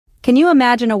Can you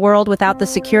imagine a world without the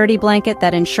security blanket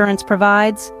that insurance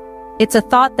provides? It's a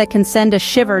thought that can send a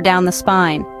shiver down the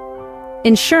spine.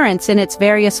 Insurance in its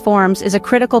various forms is a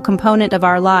critical component of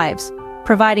our lives,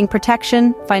 providing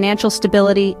protection, financial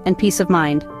stability, and peace of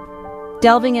mind.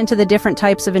 Delving into the different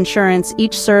types of insurance,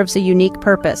 each serves a unique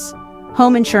purpose.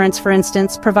 Home insurance, for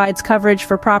instance, provides coverage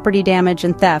for property damage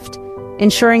and theft,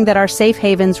 ensuring that our safe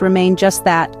havens remain just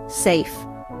that, safe.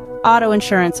 Auto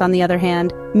insurance, on the other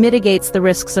hand, mitigates the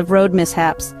risks of road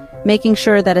mishaps, making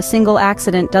sure that a single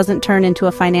accident doesn't turn into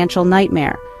a financial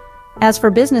nightmare. As for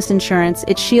business insurance,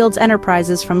 it shields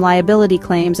enterprises from liability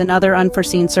claims and other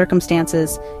unforeseen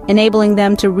circumstances, enabling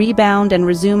them to rebound and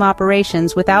resume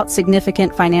operations without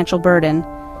significant financial burden.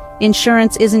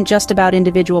 Insurance isn't just about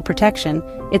individual protection,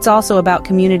 it's also about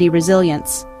community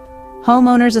resilience.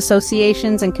 Homeowners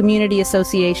associations and community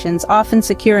associations often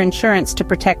secure insurance to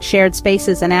protect shared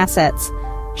spaces and assets.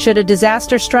 Should a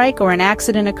disaster strike or an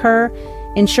accident occur,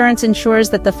 insurance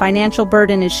ensures that the financial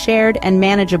burden is shared and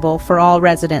manageable for all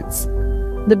residents.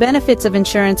 The benefits of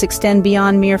insurance extend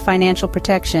beyond mere financial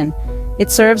protection.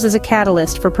 It serves as a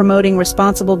catalyst for promoting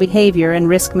responsible behavior and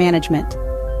risk management.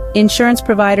 Insurance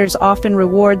providers often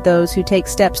reward those who take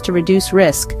steps to reduce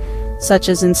risk, such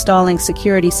as installing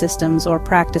security systems or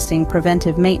practicing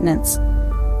preventive maintenance.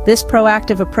 This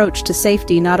proactive approach to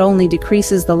safety not only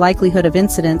decreases the likelihood of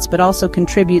incidents but also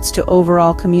contributes to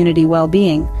overall community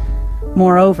well-being.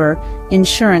 Moreover,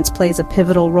 insurance plays a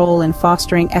pivotal role in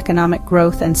fostering economic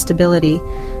growth and stability.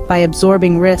 By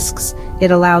absorbing risks,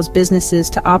 it allows businesses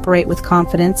to operate with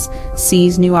confidence,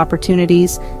 seize new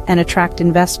opportunities, and attract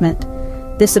investment.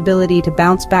 This ability to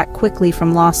bounce back quickly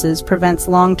from losses prevents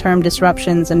long-term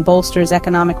disruptions and bolsters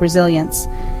economic resilience.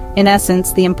 In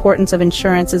essence, the importance of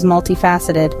insurance is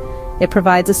multifaceted. It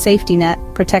provides a safety net,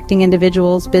 protecting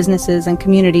individuals, businesses, and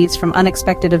communities from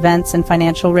unexpected events and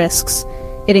financial risks.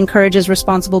 It encourages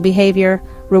responsible behavior,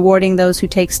 rewarding those who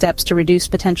take steps to reduce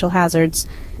potential hazards,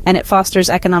 and it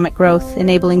fosters economic growth,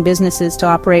 enabling businesses to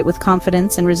operate with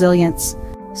confidence and resilience.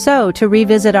 So, to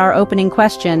revisit our opening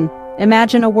question,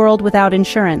 imagine a world without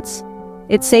insurance.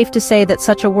 It's safe to say that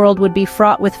such a world would be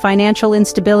fraught with financial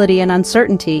instability and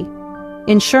uncertainty.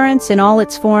 Insurance, in all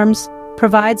its forms,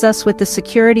 provides us with the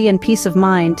security and peace of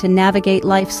mind to navigate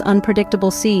life's unpredictable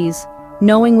seas,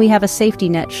 knowing we have a safety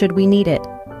net should we need it.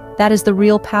 That is the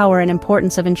real power and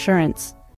importance of insurance.